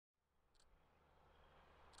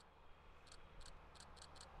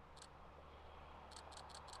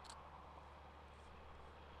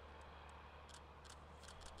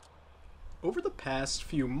Over the past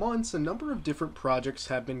few months, a number of different projects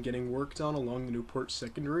have been getting worked on along the Newport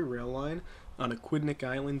Secondary Rail Line on Aquidneck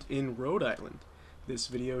Island in Rhode Island. This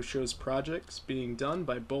video shows projects being done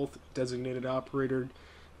by both designated operator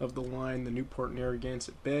of the line, the Newport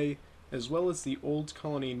Narragansett Bay, as well as the Old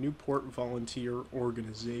Colony Newport Volunteer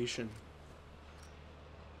Organization.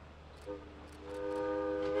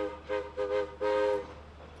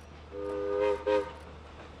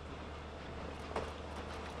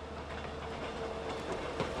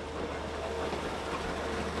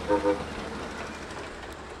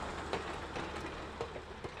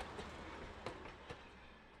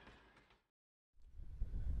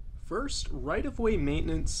 First, right-of-way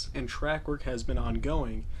maintenance and track work has been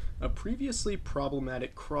ongoing. A previously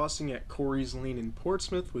problematic crossing at Corey's Lane in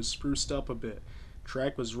Portsmouth was spruced up a bit.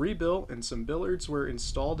 Track was rebuilt and some billards were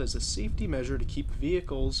installed as a safety measure to keep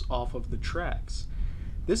vehicles off of the tracks.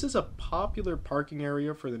 This is a popular parking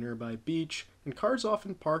area for the nearby beach, and cars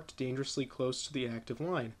often parked dangerously close to the active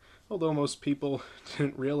line, although most people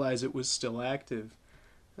didn't realize it was still active.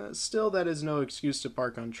 Still, that is no excuse to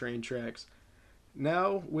park on train tracks.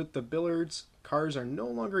 Now, with the billards, cars are no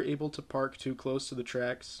longer able to park too close to the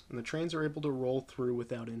tracks, and the trains are able to roll through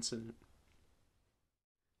without incident.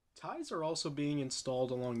 Ties are also being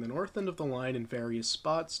installed along the north end of the line in various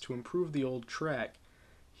spots to improve the old track.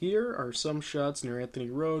 Here are some shots near Anthony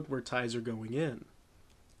Road where ties are going in.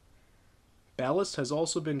 Ballast has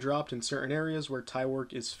also been dropped in certain areas where tie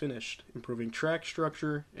work is finished, improving track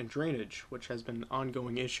structure and drainage, which has been an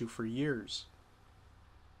ongoing issue for years.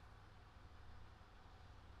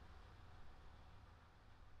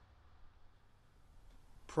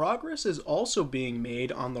 Progress is also being made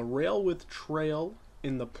on the Rail with Trail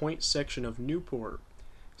in the Point section of Newport.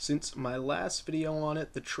 Since my last video on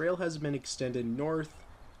it, the trail has been extended north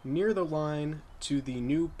near the line to the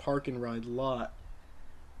new park and ride lot.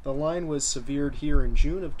 The line was severed here in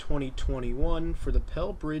June of 2021 for the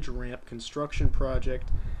Pell Bridge ramp construction project,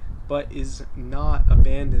 but is not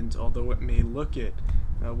abandoned, although it may look it.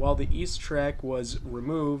 While the east track was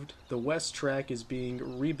removed, the west track is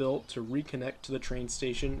being rebuilt to reconnect to the train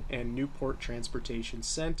station and Newport Transportation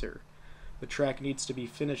Center. The track needs to be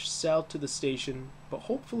finished south to the station, but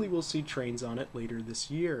hopefully we'll see trains on it later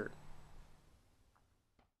this year.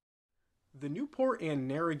 The Newport and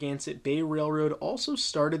Narragansett Bay Railroad also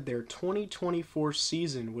started their 2024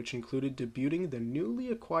 season, which included debuting the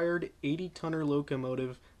newly acquired 80-tonner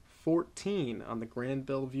locomotive 14 on the Grand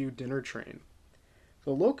Bellevue dinner train. The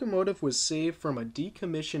locomotive was saved from a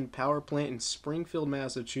decommissioned power plant in Springfield,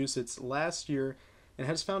 Massachusetts last year and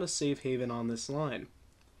has found a safe haven on this line.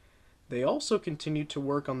 They also continued to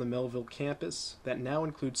work on the Melville campus that now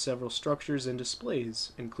includes several structures and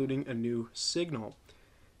displays, including a new signal.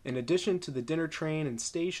 In addition to the dinner train and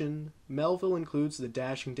station, Melville includes the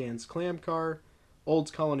Dashing Dan's clam car,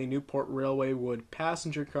 Old Colony Newport Railway wood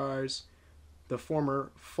passenger cars, the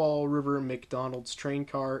former Fall River McDonald's train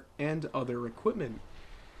car, and other equipment.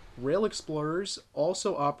 Rail Explorers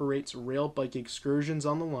also operates rail bike excursions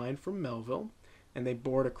on the line from Melville, and they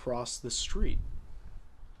board across the street.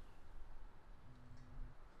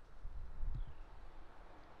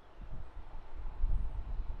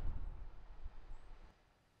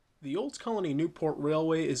 The Old Colony Newport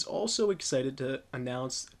Railway is also excited to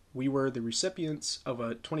announce we were the recipients of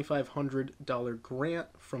a $2,500 grant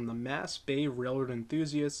from the Mass Bay Railroad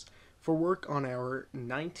enthusiasts for work on our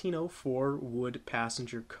 1904 wood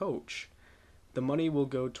passenger coach. The money will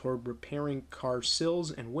go toward repairing car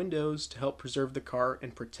sills and windows to help preserve the car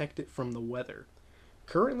and protect it from the weather.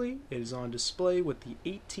 Currently, it is on display with the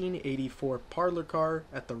 1884 parlor car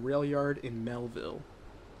at the rail yard in Melville.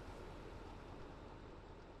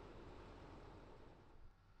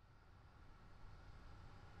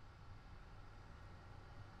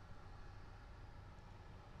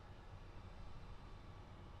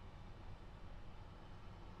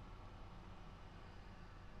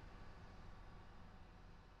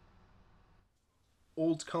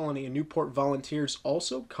 Old Colony and Newport volunteers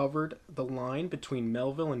also covered the line between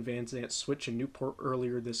Melville and Van Zant Switch in Newport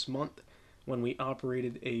earlier this month when we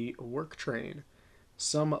operated a work train.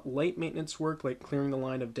 Some light maintenance work like clearing the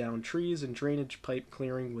line of downed trees and drainage pipe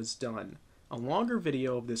clearing was done. A longer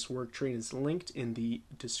video of this work train is linked in the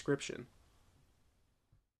description.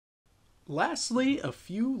 Lastly, a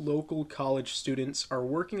few local college students are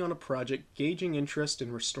working on a project gauging interest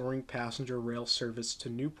in restoring passenger rail service to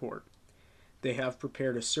Newport. They have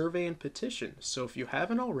prepared a survey and petition, so if you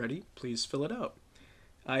haven't already, please fill it out.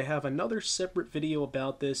 I have another separate video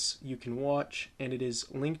about this you can watch, and it is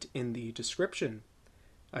linked in the description.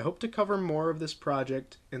 I hope to cover more of this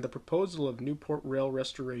project and the proposal of Newport Rail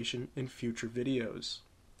restoration in future videos.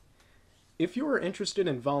 If you are interested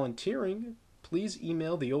in volunteering, please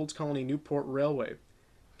email the Old Colony Newport Railway.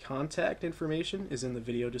 Contact information is in the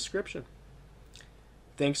video description.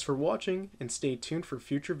 Thanks for watching, and stay tuned for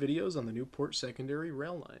future videos on the Newport Secondary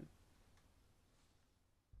Rail Line.